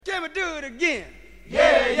Can we do it again?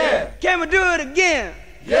 Yeah, yeah. Can we do it again?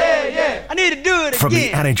 Yeah, yeah. I need to do it again. From the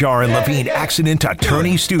Anajar and Levine Accident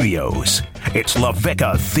Attorney Studios, it's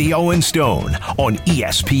LaVicka, Theo, and Stone on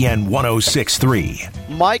ESPN 106.3.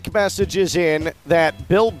 Mike messages in that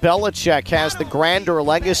Bill Belichick has the grander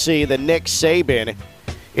legacy than Nick Saban.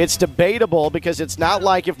 It's debatable because it's not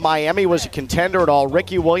like if Miami was a contender at all.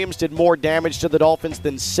 Ricky Williams did more damage to the Dolphins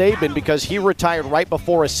than Saban because he retired right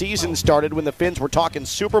before a season started when the Fins were talking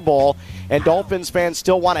Super Bowl, and Dolphins fans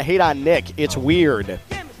still want to hate on Nick. It's weird.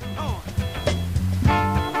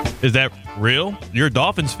 Is that real? You're a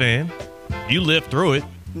Dolphins fan. You lived through it.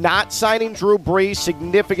 Not signing Drew Brees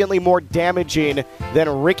significantly more damaging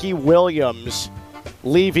than Ricky Williams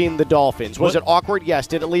leaving the Dolphins. Was it awkward? Yes.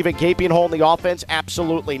 Did it leave a gaping hole in the offense?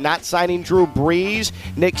 Absolutely. Not signing Drew Brees,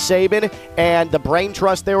 Nick Saban, and the brain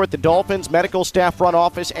trust there with the Dolphins, medical staff, front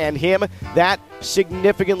office, and him, that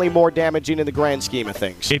significantly more damaging in the grand scheme of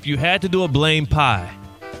things. If you had to do a blame pie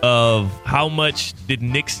of how much did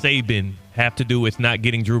Nick Saban have to do with not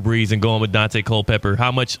getting Drew Brees and going with Dante Culpepper,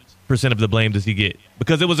 how much percent of the blame does he get?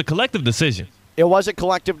 Because it was a collective decision. It was a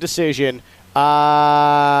collective decision.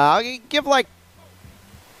 I'll give like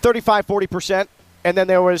 35-40%, and then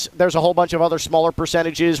there's a whole bunch of other smaller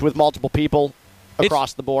percentages with multiple people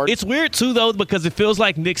across the board. It's weird, too, though, because it feels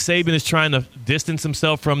like Nick Saban is trying to distance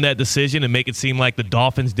himself from that decision and make it seem like the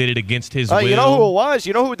Dolphins did it against his will. You know who it was?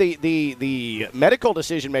 You know who the medical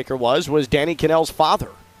decision-maker was Danny Cannell's father.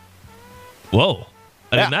 Whoa.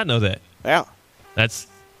 I did not know that. Yeah. That's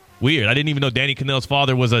weird. I didn't even know Danny Cannell's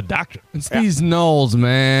father was a doctor. It's these Knowles,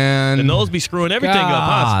 man. The Knowles be screwing everything up,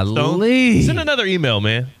 huh? Send another email,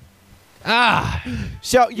 man.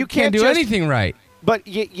 So you can't do anything right. But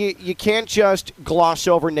you can't just gloss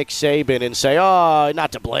over Nick Saban and say, oh,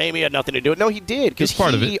 not to blame, he had nothing to do with it. No, he did, because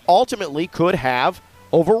he ultimately could have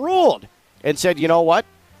overruled and said, you know what,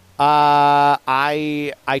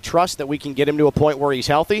 I trust that we can get him to a point where he's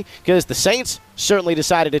healthy, because the Saints certainly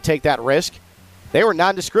decided to take that risk. They were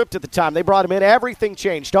nondescript at the time. They brought him in. Everything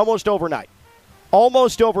changed almost overnight.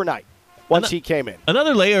 Once he came in.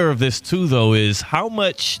 Another layer of this, too, though, is how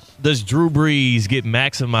much does Drew Brees get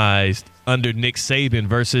maximized under Nick Saban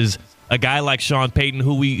versus a guy like Sean Payton,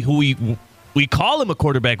 who we call him a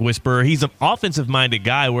quarterback whisperer. He's an offensive-minded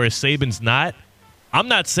guy, whereas Saban's not. I'm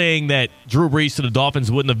not saying that Drew Brees to the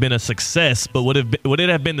Dolphins wouldn't have been a success, but would it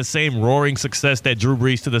have been the same roaring success that Drew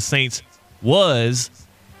Brees to the Saints was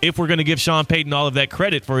if we're going to give Sean Payton all of that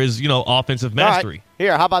credit for his, offensive mastery? Right.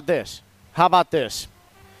 Here, how about this?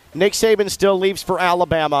 Nick Saban still leaves for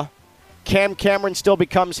Alabama. Cam Cameron still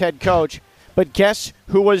becomes head coach. But guess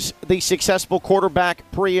who was the successful quarterback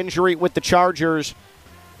pre-injury with the Chargers?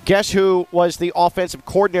 Guess who was the offensive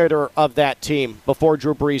coordinator of that team before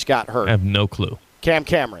Drew Brees got hurt? I have no clue. Cam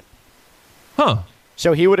Cameron. Huh.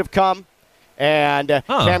 So he would have come, and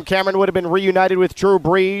Cam Cameron would have been reunited with Drew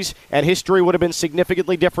Brees, and history would have been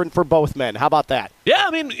significantly different for both men. How about that? Yeah,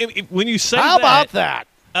 I mean, when you say How about that?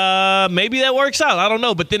 Maybe that works out. I don't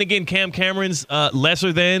know. But then again, Cam Cameron's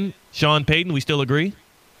lesser than Sean Payton. We still agree?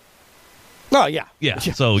 Oh, yeah. Yeah.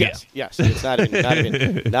 So, yes. It's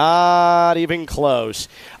not even close.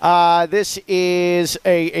 This is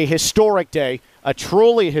a historic day, a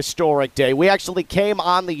truly historic day. We actually came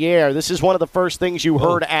on the air. This is one of the first things you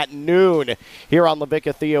heard at noon here on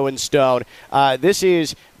LaVicka, Theo, and Stone. This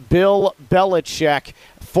is Bill Belichick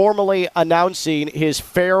formally announcing his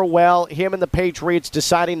farewell, him and the Patriots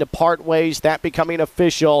deciding to part ways, that becoming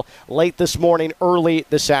official late this morning, early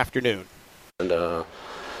this afternoon.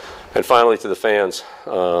 And finally, to the fans,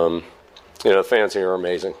 the fans here are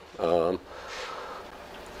amazing.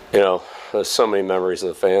 There's so many memories of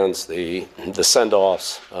the fans, the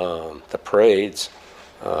send-offs, the parades,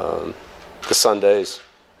 the Sundays,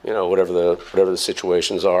 whatever the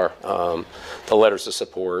situations are, the letters of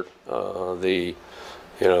support,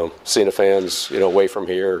 seeing the fans, away from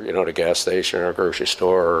here, at a gas station or a grocery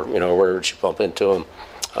store, or, wherever you bump into them,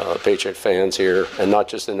 Patriot fans here, and not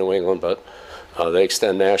just in New England, but they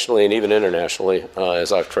extend nationally and even internationally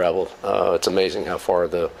as I've traveled. It's amazing how far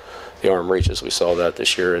the arm reaches. We saw that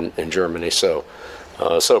this year in Germany. So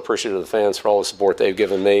appreciative of the fans for all the support they've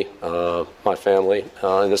given me, my family,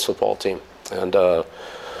 and this football team. And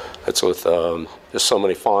it's with just so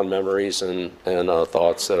many fond memories and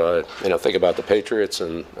thoughts that I think about the Patriots,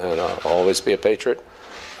 and I'll always be a Patriot.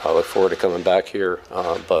 I look forward to coming back here.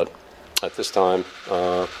 But at this time,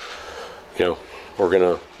 we're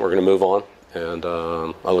gonna move on. And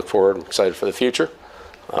I look forward, I'm excited for the future,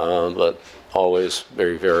 but always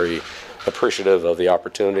very, very appreciative of the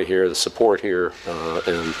opportunity here, the support here,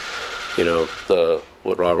 and,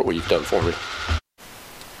 what you've done for me.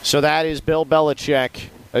 So that is Bill Belichick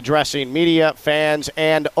addressing media, fans,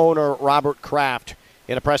 and owner Robert Kraft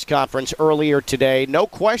in a press conference earlier today. No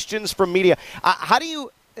questions from media. How do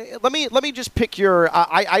you – let me just pick your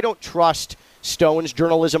I don't trust Stone's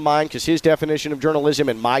journalism mind, because his definition of journalism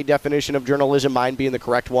and my definition of journalism, mine being the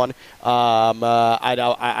correct one, I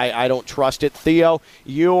don't trust it. Theo,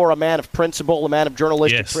 you're a man of principle, a man of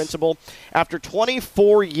journalistic principle. After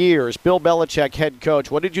 24 years, Bill Belichick, head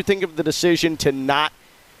coach, what did you think of the decision to not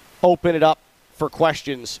open it up for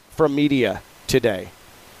questions from media today?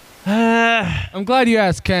 I'm glad you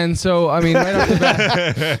asked, Ken. So, I mean, right off the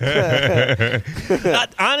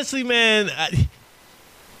bat. Honestly, man,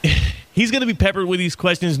 he's going to be peppered with these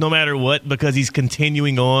questions no matter what, because he's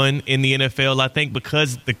continuing on in the NFL. I think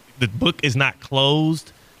because the book is not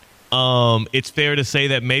closed, it's fair to say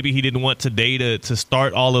that maybe he didn't want today to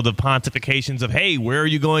start all of the pontifications of, hey, where are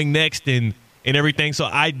you going next and everything. So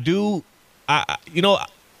he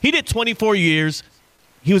did 24 years.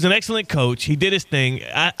 He was an excellent coach. He did his thing.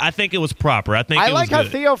 I think it was proper. I like how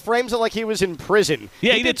Theo frames it like he was in prison.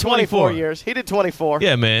 Yeah, he did 24 years. He did 24.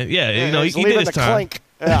 Yeah, man. Yeah, he did his time. Clink.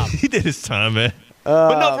 Yeah. He did his time, man.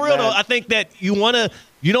 But no, for real though, I think that you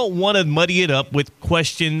don't want to muddy it up with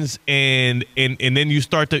questions and then you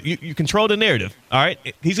start to you control the narrative. All right,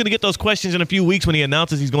 he's going to get those questions in a few weeks when he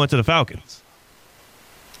announces he's going to the Falcons.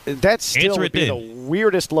 That still would be the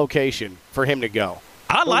weirdest location for him to go.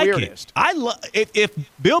 I like it. If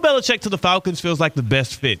Bill Belichick to the Falcons feels like the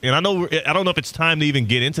best fit, and I don't know if it's time to even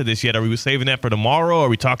get into this yet. Are we saving that for tomorrow? Or are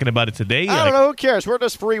we talking about it today? I don't know. Who cares? We're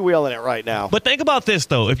just freewheeling it right now. But think about this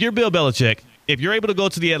though: if you're Bill Belichick, if you're able to go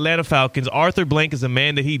to the Atlanta Falcons, Arthur Blank is a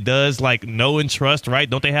man that he does know and trust, right?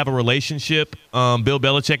 Don't they have a relationship? Bill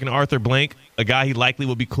Belichick and Arthur Blank, a guy he likely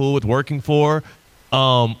would be cool with working for.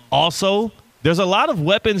 Also, there's a lot of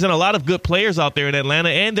weapons and a lot of good players out there in Atlanta,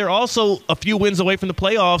 and they're also a few wins away from the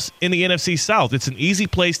playoffs in the NFC South. It's an easy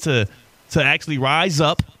place to actually rise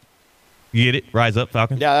up. You get it? Rise up,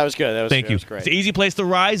 Falcons? Yeah, that was good. Thank you. That was great. It's an easy place to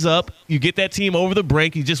rise up. You get that team over the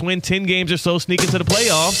brink. You just win 10 games or so, sneak into the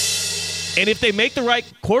playoffs. And if they make the right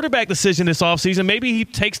quarterback decision this offseason, maybe he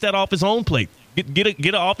takes that off his own plate. Get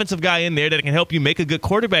an offensive guy in there that can help you make a good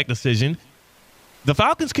quarterback decision. The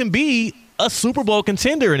Falcons can be a Super Bowl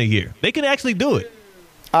contender in a year. They can actually do it.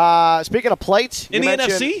 Speaking of plates, in the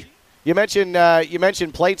NFC, you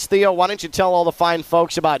mentioned plates, Theo. Why don't you tell all the fine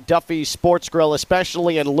folks about Duffy's Sports Grill,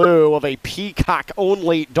 especially in lieu of a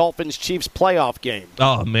Peacock-only Dolphins-Chiefs playoff game?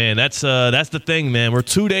 Oh man, that's the thing, man. We're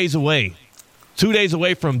 2 days away. 2 days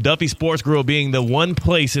away from Duffy Sports Grill being the one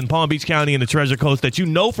place in Palm Beach County in the Treasure Coast that you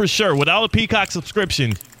know for sure, without a Peacock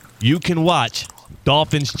subscription, you can watch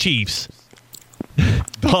Dolphins-Chiefs.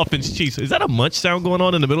 Dolphins-Chiefs. Is that a munch sound going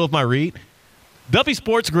on in the middle of my read? Duffy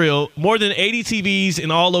Sports Grill, more than 80 TVs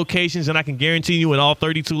in all locations, and I can guarantee you in all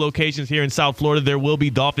 32 locations here in South Florida, there will be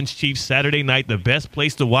Dolphins-Chiefs Saturday night, the best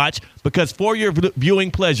place to watch, because for your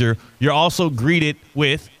viewing pleasure, you're also greeted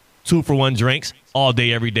with 2-for-1 drinks all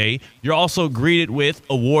day, every day. You're also greeted with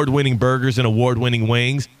award-winning burgers and award-winning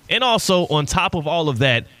wings, and also, on top of all of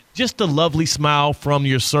that, just a lovely smile from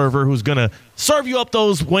your server who's going to serve you up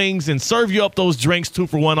those wings and serve you up those drinks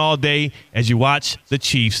 2-for-1 all day as you watch the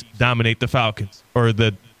Chiefs dominate the Falcons or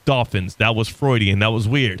the Dolphins. That was Freudian. That was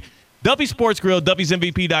weird. Duffy Sports Grill,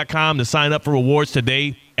 Duffy'sMVP.com to sign up for rewards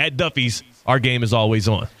today. At Duffy's, our game is always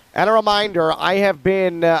on. And a reminder, I have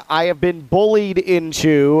been bullied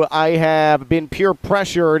into, I have been peer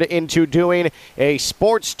pressured into doing a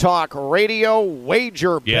sports talk radio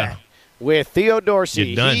wager bet. With Theo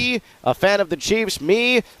Dorsey. He, a fan of the Chiefs.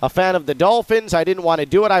 Me, a fan of the Dolphins. I didn't want to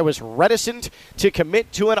do it. I was reticent to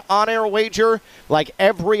commit to an on-air wager like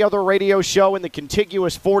every other radio show in the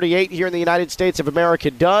contiguous 48 here in the United States of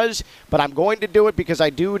America does. But I'm going to do it because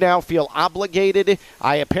I do now feel obligated.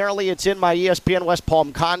 Apparently it's in my ESPN West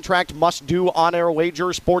Palm contract, must do on-air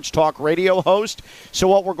wager, sports talk radio host. So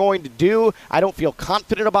what we're going to do, I don't feel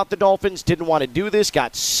confident about the Dolphins. Didn't want to do this.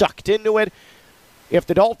 Got sucked into it. If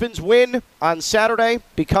the Dolphins win on Saturday,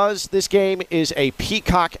 because this game is a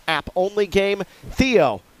Peacock app-only game,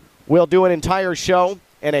 Theo will do an entire show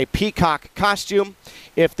in a Peacock costume.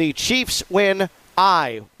 If the Chiefs win,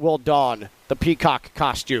 I will don the Peacock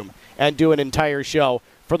costume and do an entire show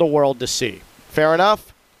for the world to see. Fair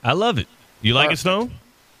enough? I love it. You like it, Stone?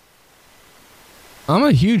 I'm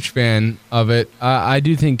a huge fan of it. I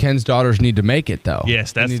do think Ken's daughters need to make it, though.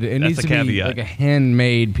 Yes, that's needs a to caveat. Be like a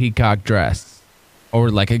handmade peacock dress. Or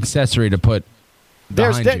like accessory to put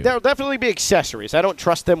behind you. There'll definitely be accessories. I don't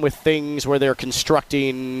trust them with things where they're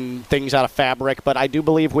constructing things out of fabric, but I do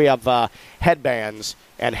believe we have headbands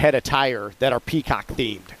and head attire that are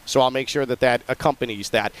peacock-themed. So I'll make sure that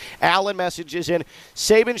accompanies that. Alan messages in,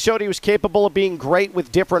 Saban showed he was capable of being great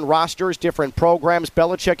with different rosters, different programs.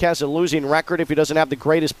 Belichick has a losing record if he doesn't have the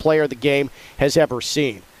greatest player the game has ever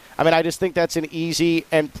seen. I mean, I just think that's an easy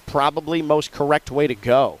and probably most correct way to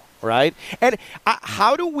go, right? And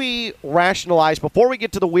how do we rationalize, before we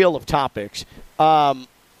get to the wheel of topics, how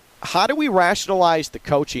do we rationalize the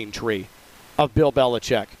coaching tree of Bill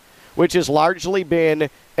Belichick, which has largely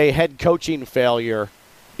been a head coaching failure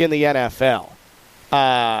in the NFL?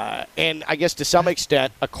 And I guess to some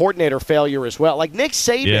extent, a coordinator failure as well. Like Nick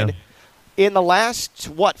Saban, in the last,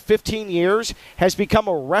 15 years, has become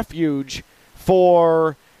a refuge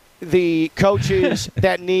for the coaches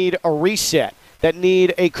that need a reset, that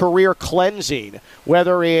need a career cleansing,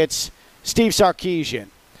 whether it's Steve Sarkisian,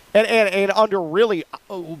 and under really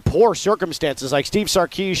poor circumstances, like Steve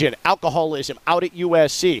Sarkisian, alcoholism out at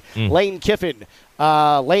USC, Lane Kiffin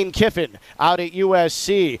out at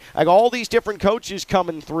USC, like all these different coaches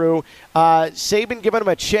coming through. Saban giving him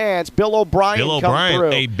a chance. Bill O'Brien come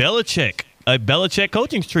through. a Belichick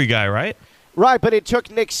coaching tree guy, right? Right, but it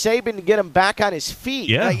took Nick Saban to get him back on his feet.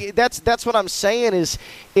 Yeah. That's what I'm saying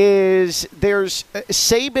is there's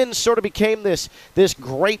Saban sort of became this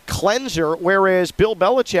great cleanser, whereas Bill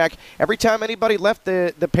Belichick, every time anybody left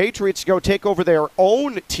the Patriots to go take over their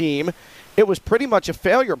own team, it was pretty much a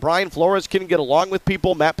failure. Brian Flores couldn't get along with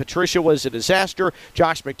people. Matt Patricia was a disaster.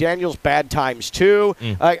 Josh McDaniels, bad times too.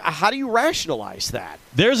 How do you rationalize that?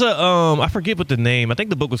 There's I forget what the name. I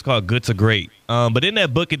think the book was called Good to Great. But in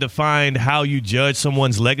that book, it defined how you judge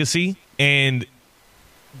someone's legacy. And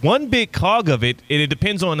one big cog of it, and it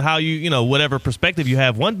depends on how whatever perspective you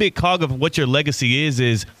have, one big cog of what your legacy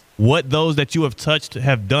is what those that you have touched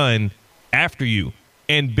have done after you.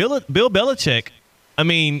 And Bill Belichick, I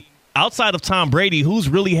mean, outside of Tom Brady, who's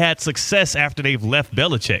really had success after they've left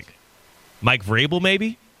Belichick? Mike Vrabel,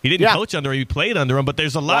 maybe? He didn't coach under him. He played under him. But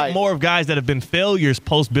there's a lot more of guys that have been failures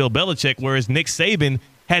post-Bill Belichick, whereas Nick Saban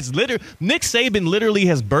literally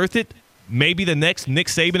has birthed maybe the next Nick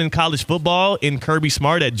Saban in college football in Kirby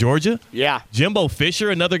Smart at Georgia. Yeah. Jimbo Fisher,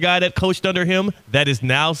 another guy that coached under him that is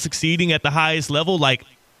now succeeding at the highest level,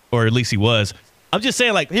 or at least he was. I'm just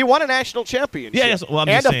saying, he won a national championship. Yeah, I'm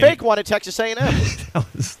and just saying. A fake one at Texas A&M.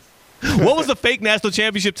 What was the fake national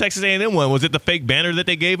championship Texas A&M won? Was it the fake banner that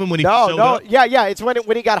they gave him when he showed up? Yeah. It's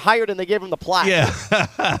when he got hired and they gave him the plaque. Yeah.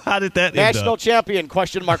 How did that national champion? ?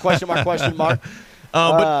 But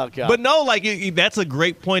no, that's a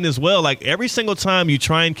great point as well. Like every single time you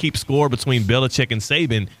try and keep score between Belichick and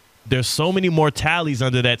Saban, there's so many more tallies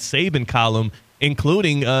under that Saban column,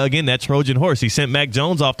 including, again, that Trojan horse. He sent Mac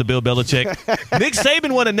Jones off to Bill Belichick. Nick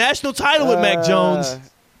Saban won a national title with Mac Jones.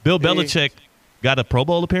 Bill Belichick got a Pro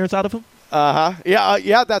Bowl appearance out of him?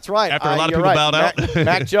 Yeah, that's right. After a lot of people bowed out.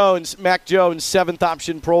 Mac Jones, 7th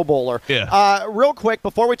option Pro Bowler. Yeah. Real quick,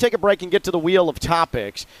 before we take a break and get to the wheel of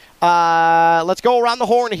topics, let's go around the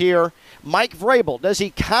horn here. Mike Vrabel, does he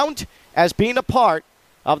count as being a part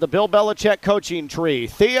of the Bill Belichick coaching tree?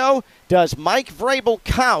 Theo, does Mike Vrabel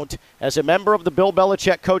count as a member of the Bill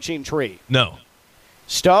Belichick coaching tree? No.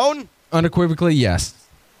 Stone? Unequivocally, yes.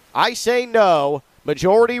 I say no.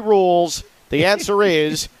 Majority rules. The answer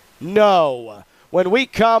is no. When we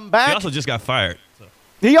come back... He also just got fired. So.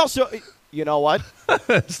 He also... You know what?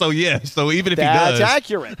 So even if he That's does...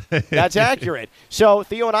 accurate. That's accurate. So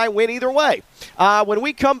Theo and I win either way. When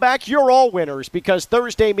we come back, you're all winners because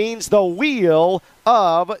Thursday means the Wheel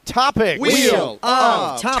of Topics. Wheel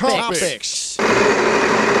of Topics.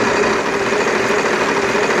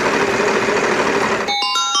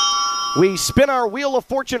 We spin our Wheel of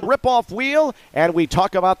Fortune rip-off wheel, and we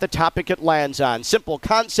talk about the topic it lands on. Simple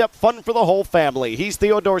concept, fun for the whole family. He's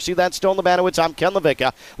Theo Dorsey, that's Stone Lebanowitz, I'm Ken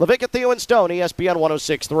LaVicka. LaVicka, Theo, and Stone, ESPN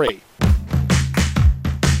 106.3.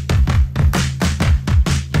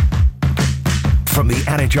 From the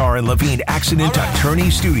Anajar and Levine Accident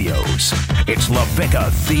Attorney Studios, it's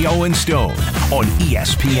LaVicka, Theo, and Stone on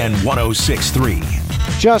ESPN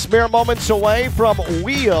 106.3. Just mere moments away from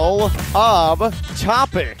Wheel of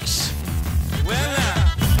Topics.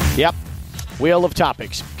 Yep, Wheel of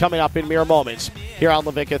Topics coming up in mere moments here on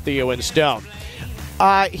LaVicka, Theo, and Stone.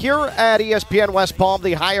 Here at ESPN West Palm,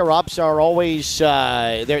 the higher-ups are always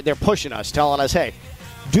they're pushing us, telling us, hey,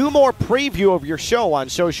 do more preview of your show on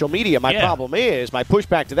social media. My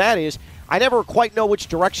pushback to that is I never quite know which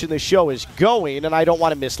direction the show is going, and I don't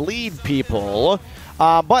want to mislead people.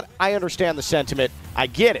 But I understand the sentiment. I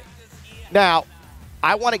get it. Now,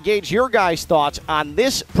 I want to gauge your guys' thoughts on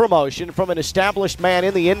this promotion from an established man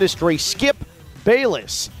in the industry, Skip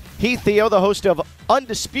Bayless. He, Theo, the host of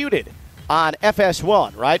Undisputed on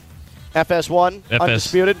FS1, right? FS1,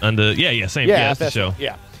 Undisputed. Same. Yeah, that's the show.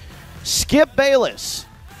 Yeah. Skip Bayless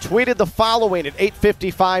tweeted the following at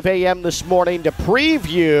 8:55 a.m. this morning to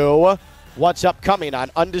preview what's upcoming on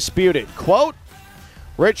Undisputed. Quote,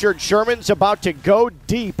 Richard Sherman's about to go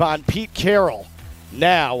deep on Pete Carroll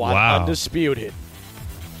now on Undisputed.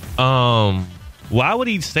 Why would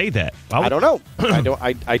he say that? I don't know.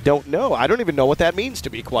 I don't know. I don't even know what that means, to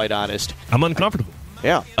be quite honest. I'm uncomfortable.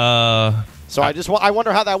 Yeah. So I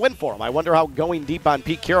wonder how that went for him. I wonder how going deep on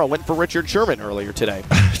Pete Carroll went for Richard Sherman earlier today.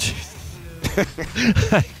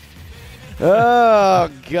 Oh,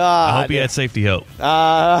 God. I hope he had safety help.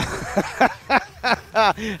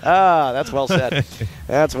 That's well said.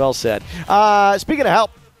 That's well said. Speaking of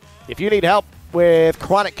help, if you need help with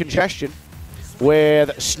chronic congestion,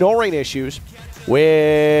 with snoring issues, with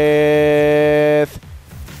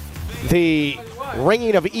the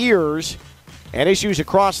ringing of ears, and issues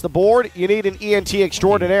across the board, you need an ENT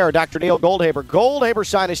extraordinaire, Dr. Neil Goldhaber.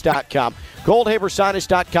 GoldhaberSinus.com.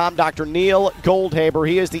 GoldhaberSinus.com, Dr. Neil Goldhaber.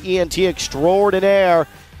 He is the ENT extraordinaire.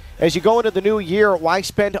 As you go into the new year, why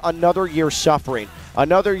spend another year suffering?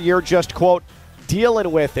 Another year just, quote,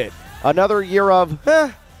 dealing with it. Another year of,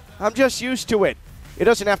 I'm just used to it. It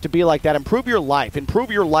doesn't have to be like that. Improve your life. Improve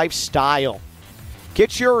your lifestyle.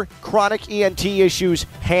 Get your chronic ENT issues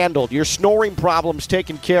handled, your snoring problems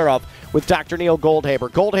taken care of with Dr. Neil Goldhaber.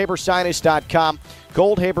 GoldhaberSinus.com.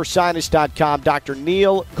 GoldhaberSinus.com. Dr.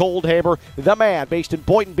 Neil Goldhaber, the man based in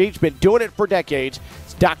Boynton Beach, been doing it for decades.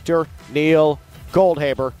 It's Dr. Neil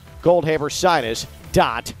Goldhaber.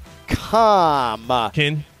 GoldhaberSinus.com.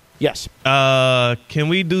 Ken? Yes. Can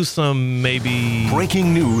we do some maybe...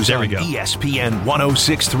 Breaking news there we on go. ESPN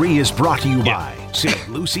 1063 is brought to you by St.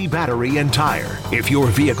 Lucie Battery and Tire. If your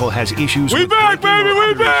vehicle has issues with braking or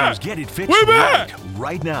other issues, get it fixed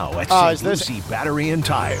right now at St. Lucie Battery and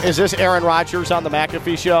Tire. Is this Aaron Rodgers on the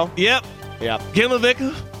McAfee show? Yep. Yep. Ken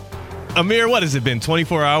LaVicka? Amir, what has it been?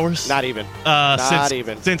 24 hours? Not even.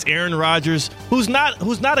 Since Aaron Rodgers, who's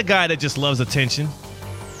not a guy that just loves attention.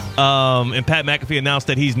 And Pat McAfee announced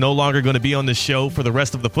that he's no longer going to be on the show for the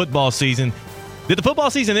rest of the football season. Did the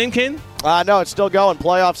football season end, Ken? No, it's still going.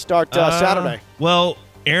 Playoffs start Saturday. Well,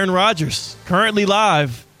 Aaron Rodgers, currently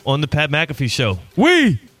live on the Pat McAfee show.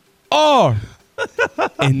 We are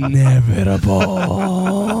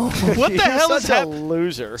inevitable. What the hell is a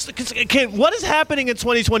loser? Ken, what is happening in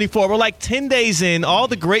 2024? We're like 10 days in. All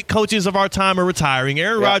the great coaches of our time are retiring.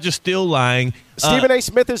 Aaron Rodgers still lying. Stephen A.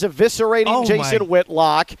 Smith is eviscerating Jason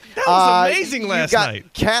Whitlock. That was amazing last night. You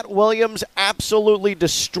got Cat Williams absolutely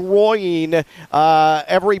destroying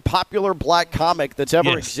every popular black comic that's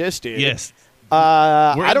ever existed. Yes.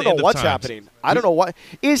 I don't know what's happening. I don't know what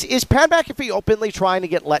is Pat McAfee openly trying to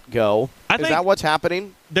get let go? Is that what's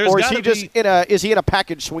happening? Or is he just is he in a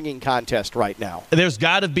package swinging contest right now? There's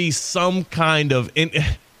got to be some kind of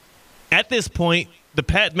at this point. The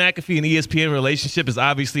Pat McAfee and ESPN relationship is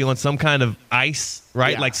obviously on some kind of ice,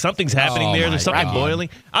 right? Yeah. Like something's happening there. There's something boiling.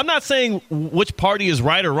 I'm not saying which party is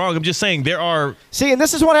right or wrong. I'm just saying there are. See, and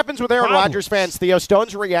this is what happens with Aaron Rodgers fans. Theo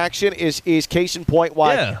Stone's reaction is case in point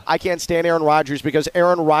why I can't stand Aaron Rodgers, because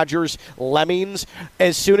Aaron Rodgers lemmings,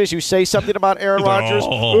 as soon as you say something about Aaron Rodgers,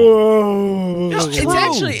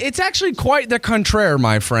 it's actually quite the contraire,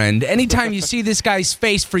 my friend. Anytime you see this guy's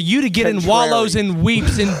face, for you to get in wallows and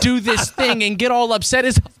weeps and do this thing and get all upset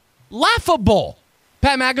is laughable.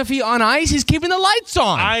 Pat McAfee on ice, he's keeping the lights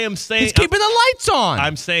on. He's keeping the lights on.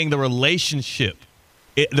 I'm saying the relationship.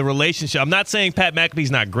 I'm not saying Pat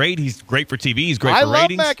McAfee's not great. He's great for TV. He's great for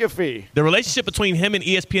ratings. I love McAfee. The relationship between him and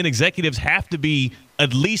ESPN executives have to be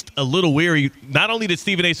at least a little weary. Not only did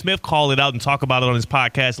Stephen A. Smith call it out and talk about it on his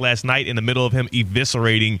podcast last night in the middle of him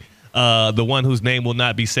eviscerating the one whose name will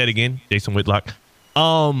not be said again, Jason Whitlock,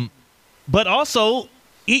 but also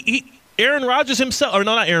Aaron Rodgers himself, or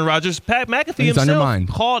no, not Aaron Rodgers, Pat McAfee himself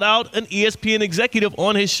called out an ESPN executive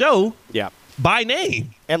on his show by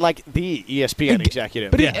name. And like the ESPN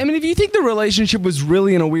executive. But I mean, if you think the relationship was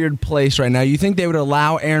really in a weird place right now, you think they would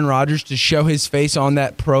allow Aaron Rodgers to show his face on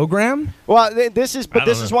that program? Well, this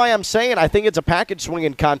is why I'm saying I think it's a package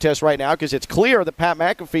swinging contest right now, because it's clear that Pat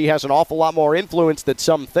McAfee has an awful lot more influence than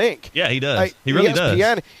some think. Yeah, he does. He really does.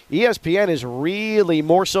 ESPN is really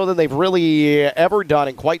more so than they've really ever done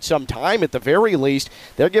in quite some time. At the very least,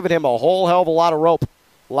 they're giving him a whole hell of a lot of rope.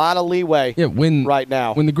 A lot of leeway right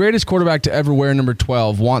now. When the greatest quarterback to ever wear number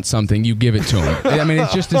 12 wants something, you give it to him. I mean,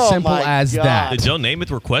 it's just as simple as that. Did Joe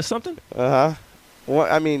Namath request something? Well,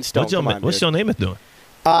 I mean, Stone, what's Joe Namath doing?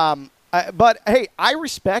 But, hey, I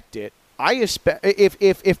respect it. If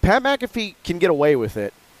Pat McAfee can get away with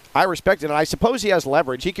it, I respect it, and I suppose he has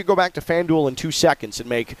leverage. He could go back to FanDuel in 2 seconds and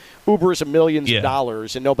make Ubers of millions of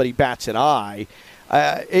dollars, and nobody bats an eye.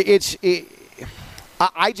 I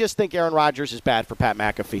just think Aaron Rodgers is bad for Pat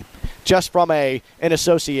McAfee, just from an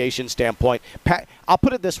association standpoint. I'll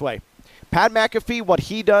put it this way. Pat McAfee, what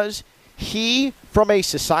he does, he, from a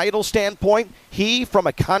societal standpoint, he, from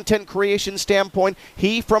a content creation standpoint,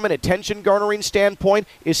 he, from an attention-garnering standpoint,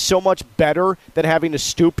 is so much better than having to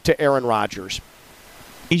stoop to Aaron Rodgers.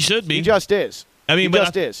 He should be. He just is. I mean,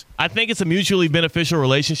 I think it's a mutually beneficial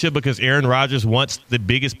relationship because Aaron Rodgers wants the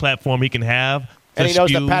biggest platform he can have. And he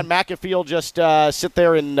knows that Pat McAfee will just sit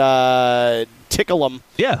there and tickle him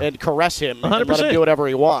and caress him 100%. And let him do whatever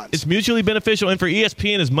he wants. It's mutually beneficial. And for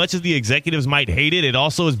ESPN, as much as the executives might hate it, it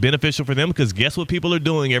also is beneficial for them because guess what people are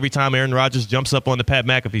doing every time Aaron Rodgers jumps up on the Pat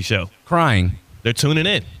McAfee show? Crying. They're tuning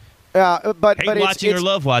in. But watching or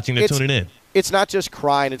love watching, they're tuning in. It's not just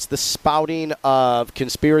crying. It's the spouting of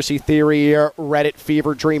conspiracy theory, Reddit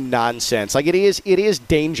fever dream nonsense. Like, it is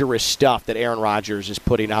dangerous stuff that Aaron Rodgers is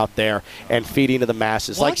putting out there and feeding to the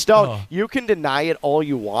masses. What? Like, Stone, you can deny it all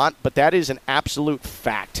you want, but that is an absolute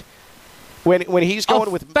fact. When he's going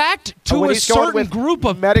with fact to a certain group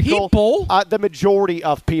of medical people, the majority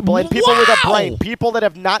of people, and people with a brain, people that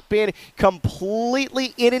have not been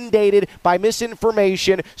completely inundated by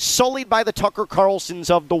misinformation, sullied by the Tucker Carlsons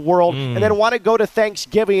of the world, and then want to go to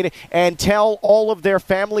Thanksgiving and tell all of their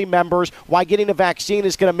family members why getting a vaccine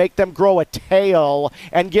is going to make them grow a tail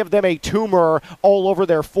and give them a tumor all over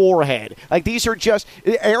their forehead. Like, these are just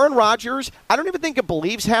Aaron Rodgers. I don't even think he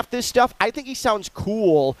believes half this stuff. I think he sounds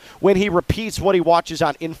cool when he repeats what he watches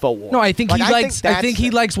on InfoWars. No, I think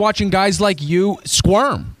he likes watching guys like you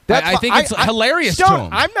squirm. I think it's hilarious to him.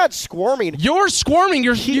 I'm not squirming. You're squirming.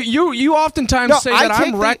 You oftentimes say that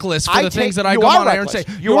I'm reckless for the things that I go on air and say.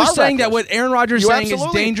 You're saying that what Aaron Rodgers is saying is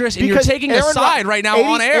dangerous, and you're taking a side right now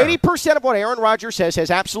on air. 80% of what Aaron Rodgers says has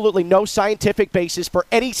absolutely no scientific basis for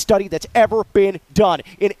any study that's ever been done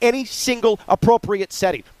in any single appropriate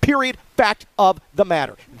setting. Period. Fact of the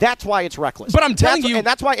matter. That's why it's reckless. But I'm telling you. And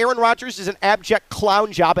that's why Aaron Rodgers is an abject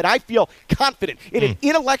clown job, and I feel confident in an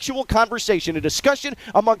intellectual conversation, a discussion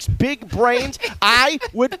amongst big brains. I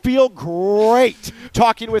would feel great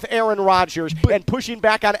talking with Aaron Rodgers and pushing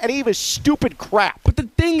back on any of his stupid crap. But the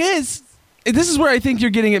thing is, this is where I think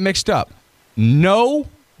you're getting it mixed up.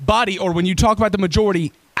 Nobody, or when you talk about the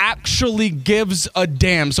majority, actually gives a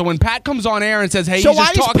damn. So when Pat comes on air and says, hey, so he's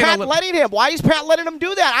just talking... Why is Pat letting him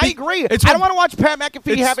do that? I agree. I don't want to watch Pat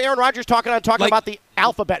McAfee have Aaron Rodgers talking about the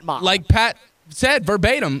alphabet mob. Like Pat said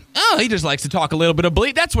verbatim, he just likes to talk a little bit of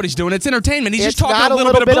bleep. That's what he's doing. It's entertainment. He's just talking a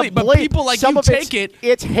little bit of bleep. But people like you take it...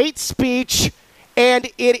 It's hate speech, and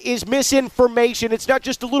it is misinformation. It's not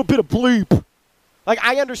just a little bit of bleep. Like,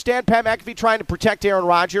 I understand Pat McAfee trying to protect Aaron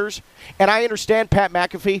Rodgers, and I understand Pat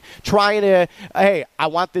McAfee trying to, hey, I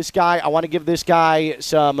want to give this guy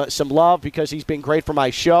some love because he's been great for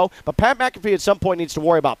my show. But Pat McAfee at some point needs to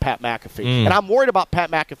worry about Pat McAfee. And I'm worried about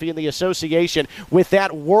Pat McAfee and the association with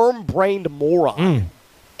that worm-brained moron.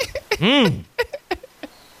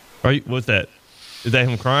 What's that? Is that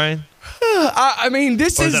him crying? I mean,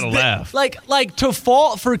 this is that a laugh? Like to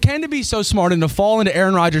fall for Ken to be so smart and to fall into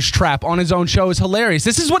Aaron Rodgers' trap on his own show is hilarious.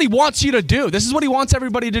 This is what he wants you to do. This is what he wants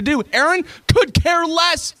everybody to do. Aaron could care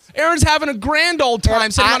less. Aaron's having a grand old time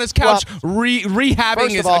sitting on his couch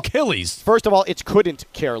rehabbing his Achilles. First of all, it's couldn't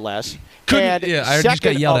care less. I just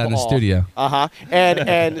got yelled at in the studio.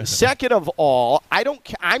 And second of all,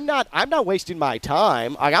 I'm not wasting my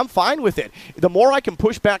time. I'm fine with it. The more I can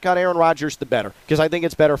push back on Aaron Rodgers, the better, because I think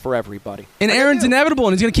it's better for everybody. And Aaron's inevitable,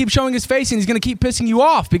 and he's going to keep showing his face, and he's going to keep pissing you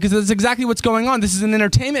off because that's exactly what's going on. This is an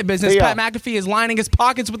entertainment business. Theo. Pat McAfee is lining his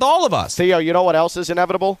pockets with all of us. Theo, you know what else is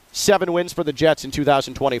inevitable? 7 wins for the Jets in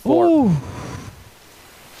 2024. Ooh.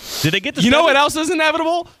 Did they get the? You know what else is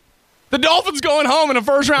inevitable? The Dolphins going home in a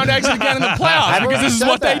first-round exit again in the playoffs because this is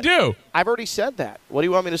what they do. I've already said that. What do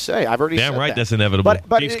you want me to say? I've already said that. Damn right, that's inevitable.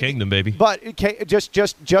 Chiefs Kingdom, baby. But just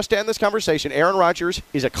to end this conversation, Aaron Rodgers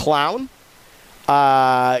is a clown.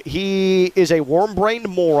 He is a worm-brained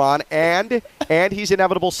moron, and he's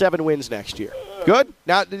inevitable 7 wins next year. Good?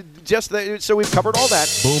 Now, so we've covered all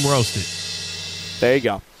that. Boom roasted. There you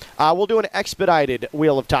go. We'll do an expedited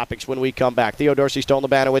wheel of topics when we come back. Theo Dorsey, Stone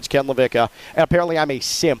Labanowitz, Ken LaVicka, and apparently I'm a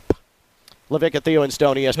simp. LaVicka, Theo, and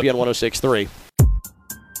Stone, ESPN 106.3.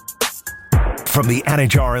 From the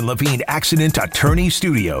Anajar and Levine Accident Attorney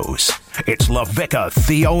Studios, it's LaVicka,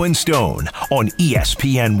 Theo, and Stone on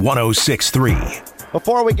ESPN 106.3.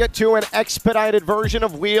 Before we get to an expedited version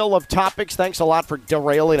of Wheel of Topics, thanks a lot for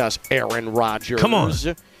derailing us, Aaron Rodgers. Come on.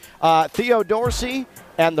 Theo Dorsey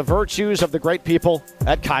and the virtues of the great people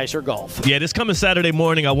at Kaiser Golf. Yeah, this coming Saturday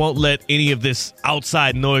morning, I won't let any of this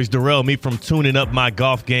outside noise derail me from tuning up my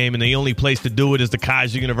golf game, and the only place to do it is the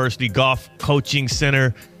Kaiser University Golf Coaching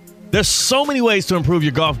Center. There's so many ways to improve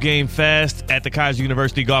your golf game fast at the Kaiser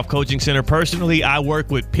University Golf Coaching Center. Personally, I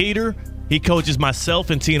work with Peter. He coaches myself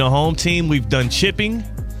and Tina Home Team. We've done chipping.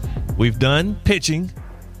 We've done pitching.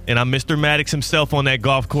 And I'm Mr. Maddox himself on that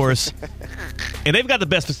golf course. And they've got the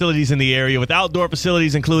best facilities in the area with outdoor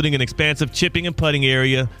facilities, including an expansive chipping and putting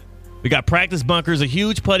area. We got practice bunkers, a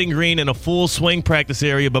huge putting green, and a full swing practice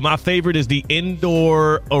area. But my favorite is the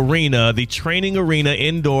indoor arena, the training arena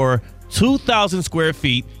indoor, 2,000 square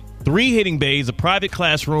feet, 3 hitting bays, a private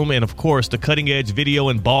classroom, and, of course, the cutting-edge video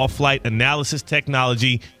and ball flight analysis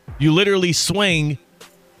technology. You literally swing.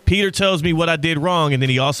 Peter tells me what I did wrong, and then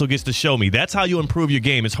he also gets to show me. That's how you improve your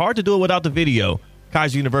game. It's hard to do it without the video.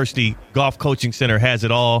 Kaiser University Golf Coaching Center has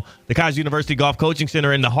it all. The Kaiser University Golf Coaching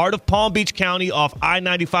Center in the heart of Palm Beach County off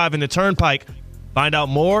I-95 and the Turnpike. Find out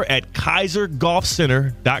more at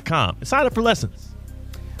kaisergolfcenter.com and sign up for lessons.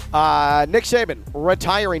 Nick Saban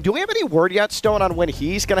retiring. Do we have any word yet, Stone, on when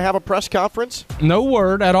he's going to have a press conference? No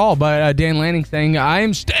word at all, but Dan Lanning saying, I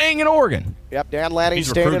am staying in Oregon. Yep, Dan Lanning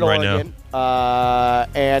staying in Oregon.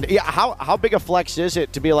 And yeah, how big a flex is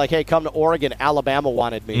it to be like, hey, come to Oregon, Alabama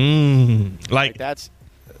wanted me? Like that's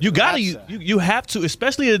you have to,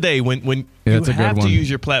 especially today when you have to use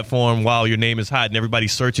your platform while your name is hot and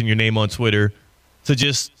everybody's searching your name on Twitter to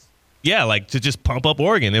just pump up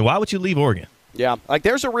Oregon. And why would you leave Oregon? Yeah, like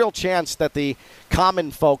there's a real chance that the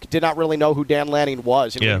common folk did not really know who Dan Lanning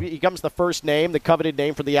was. And he becomes the first name, the coveted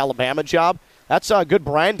name for the Alabama job. That's good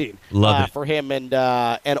branding for him and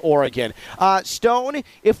Oregon. Stone,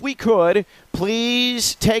 if we could,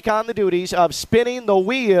 please take on the duties of spinning the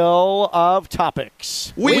wheel of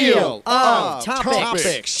topics. Wheel of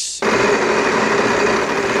topics.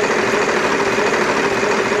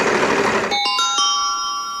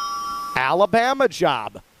 Alabama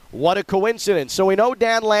job. What a coincidence. So we know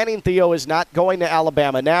Dan Lanning, Theo, is not going to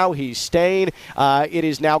Alabama now. He's staying. It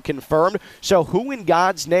is now confirmed. So who in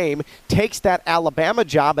God's name takes that Alabama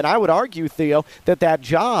job? And I would argue, Theo, that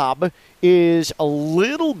job is a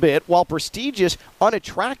little bit, while prestigious,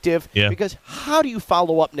 unattractive. Yeah. Because how do you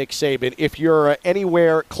follow up Nick Saban if you're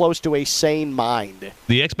anywhere close to a sane mind?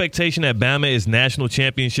 The expectation at Bama is national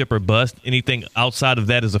championship or bust. Anything outside of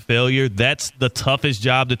that is a failure. That's the toughest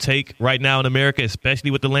job to take right now in America,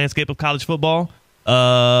 especially with the landscape of college football.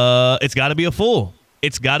 It's got to be a fool.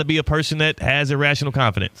 It's got to be a person that has irrational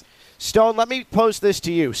confidence. Stone, let me pose this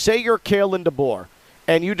to you. Say you're Kalen DeBoer,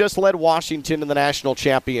 and you just led Washington in the national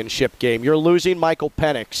championship game. You're losing Michael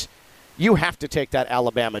Penix. You have to take that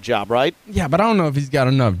Alabama job, right? Yeah, but I don't know if he's got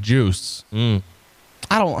enough juice. I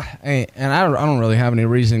don't really have any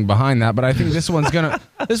reasoning behind that. But I think this one's gonna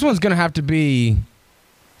have to be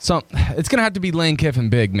It's gonna have to be Lane Kiffin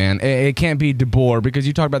big, man. It can't be DeBoer because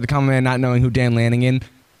you talked about the common man not knowing who Dan Lanning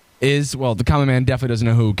is. Well, the common man definitely doesn't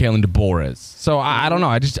know who Kalen DeBoer is. So I don't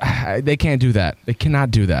know. They can't do that. They cannot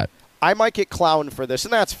do that. I might get clowned for this,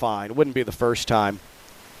 and that's fine. It wouldn't be the first time.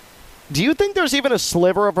 Do you think there's even a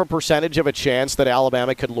sliver of a percentage of a chance that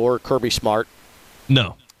Alabama could lure Kirby Smart?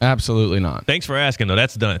 No. Absolutely not. Thanks for asking, though.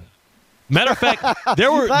 That's done. Matter of fact,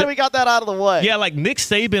 glad we got that out of the way. Yeah, like Nick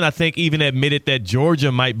Saban, I think, even admitted that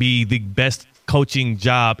Georgia might be the best coaching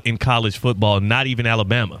job in college football, not even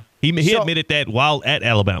Alabama. He admitted that while at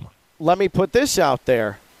Alabama. Let me put this out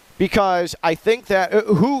there. Because I think that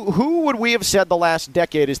who would we have said the last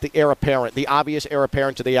decade is the heir apparent, the obvious heir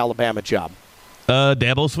apparent to the Alabama job?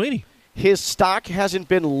 Dabo Swinney. His stock hasn't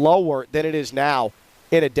been lower than it is now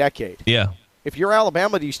in a decade. Yeah. If you're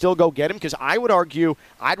Alabama, do you still go get him? Because I would argue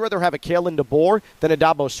I'd rather have a Kalen DeBoer than a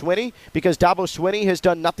Dabo Swinney because Dabo Swinney has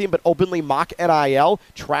done nothing but openly mock NIL,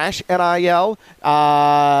 trash NIL.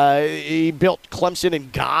 He built Clemson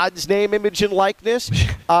in God's name, image, and likeness.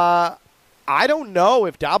 I don't know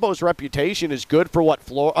if Dabo's reputation is good for what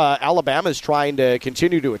Alabama is trying to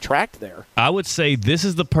continue to attract there. I would say this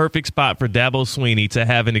is the perfect spot for Dabo Swinney to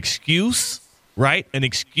have an excuse, right? An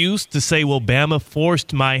excuse to say, well, Bama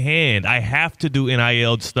forced my hand. I have to do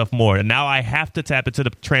NIL stuff more. And now I have to tap into the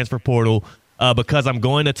transfer portal because I'm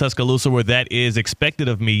going to Tuscaloosa where that is expected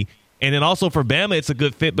of me. And then also for Bama, it's a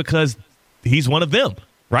good fit because he's one of them,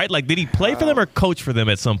 right? Like, did he play for them or coach for them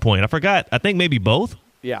at some point? I forgot. I think maybe both.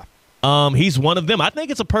 Yeah. He's one of them. I think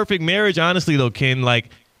it's a perfect marriage, honestly, though, Ken. Like,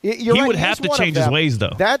 he would have to change his ways,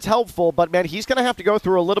 though. That's helpful, but, man, he's going to have to go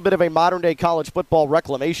through a little bit of a modern-day college football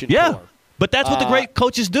reclamation tour. But that's what the great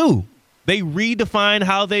coaches do. They redefine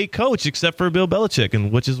how they coach, except for Bill Belichick,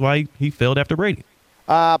 and which is why he failed after Brady.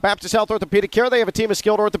 Baptist Health Orthopedic Care, they have a team of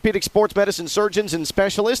skilled orthopedic sports medicine surgeons and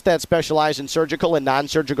specialists that specialize in surgical and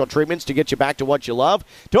non-surgical treatments to get you back to what you love.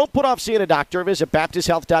 Don't put off seeing a doctor. Visit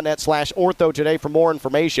baptisthealth.net/ortho today for more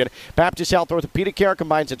information. Baptist Health Orthopedic Care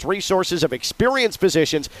combines its resources of experienced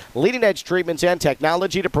physicians, leading-edge treatments, and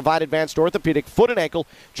technology to provide advanced orthopedic foot and ankle,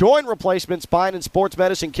 joint replacement, spine, and sports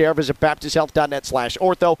medicine care. Visit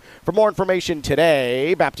baptisthealth.net/ortho for more information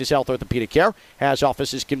today. Baptist Health Orthopedic Care has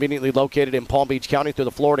offices conveniently located in Palm Beach County through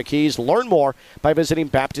the Florida Keys. Learn more by visiting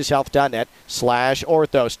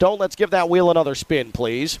baptisthealth.net/ortho. Stone, let's give that wheel another spin,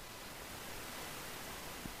 please.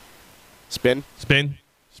 Spin. Spinning.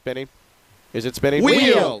 Is it spinning?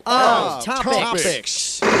 Wheel of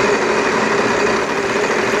Topics.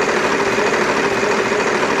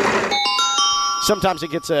 Sometimes it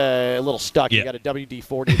gets a little stuck. Yeah. You got a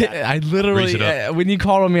WD-40. That. I literally, when you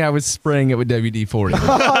called on me, I was spraying it with WD-40.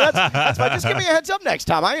 That's fine. Just give me a heads up next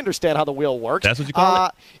time. I understand how the wheel works. That's what you call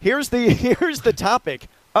it? Here's the topic.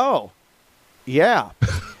 Oh, yeah.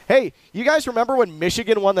 Hey, you guys remember when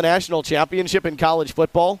Michigan won the national championship in college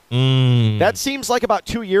football? That seems like about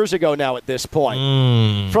 2 years ago now at this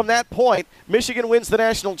point. From that point, Michigan wins the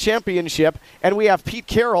national championship, and we have Pete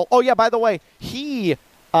Carroll. Oh, yeah, by the way, he...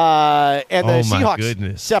 and the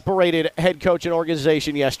Seahawks separated head coach and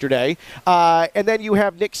organization yesterday. And then you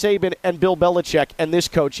have Nick Saban and Bill Belichick and this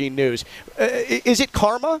coaching news. Is it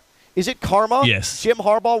karma? Yes. Jim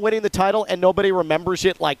Harbaugh winning the title and nobody remembers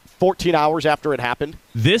it like 14 hours after it happened?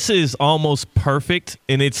 This is almost perfect.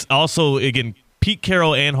 And it's also, again, Pete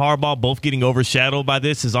Carroll and Harbaugh both getting overshadowed by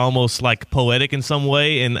this is almost like poetic in some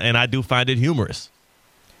way. And I do find it humorous.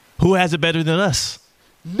 Who has it better than us?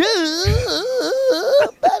 Nobody.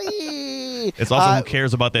 It's also who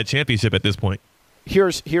cares about that championship at this point.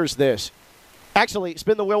 Here's this. Actually,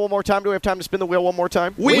 spin the wheel one more time. Do we have time to spin the wheel one more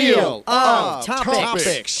time? Wheel of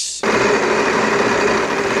Topics.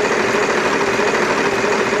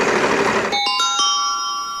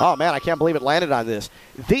 Oh, man, I can't believe it landed on this.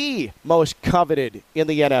 The most coveted in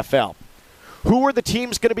the NFL. Who are the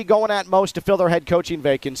teams going to be going at most to fill their head coaching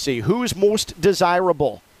vacancy? Who's most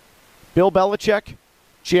desirable? Bill Belichick?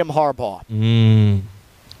 Jim Harbaugh.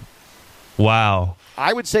 Wow.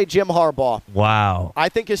 I would say Jim Harbaugh. Wow. I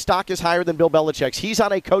think his stock is higher than Bill Belichick's. He's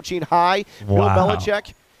on a coaching high. Wow.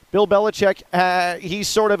 Bill Belichick, he's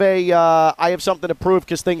sort of a I have something to prove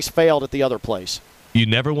because things failed at the other place. You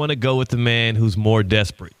never want to go with the man who's more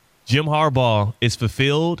desperate. Jim Harbaugh is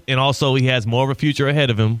fulfilled, and also he has more of a future ahead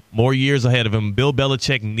of him, more years ahead of him. Bill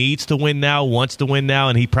Belichick needs to win now, wants to win now,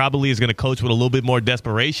 and he probably is going to coach with a little bit more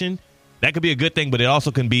desperation. That could be a good thing, but it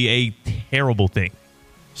also can be a terrible thing.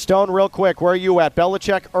 Stone, real quick, where are you at,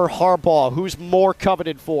 Belichick or Harbaugh? Who's more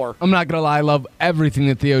coveted for? I'm not going to lie. I love everything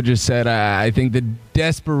that Theo just said. I think the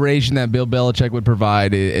desperation that Bill Belichick would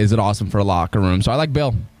provide is awesome for a locker room. So I like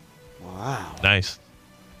Bill. Wow. Nice.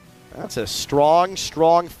 That's a strong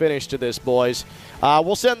finish to this, boys.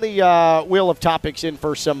 We'll send the Wheel of Topics in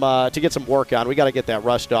for some to get some work on. We got to get that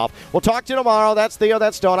rust off. We'll talk to you tomorrow. That's Theo.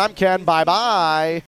 That's Stone. I'm Ken. Bye-bye.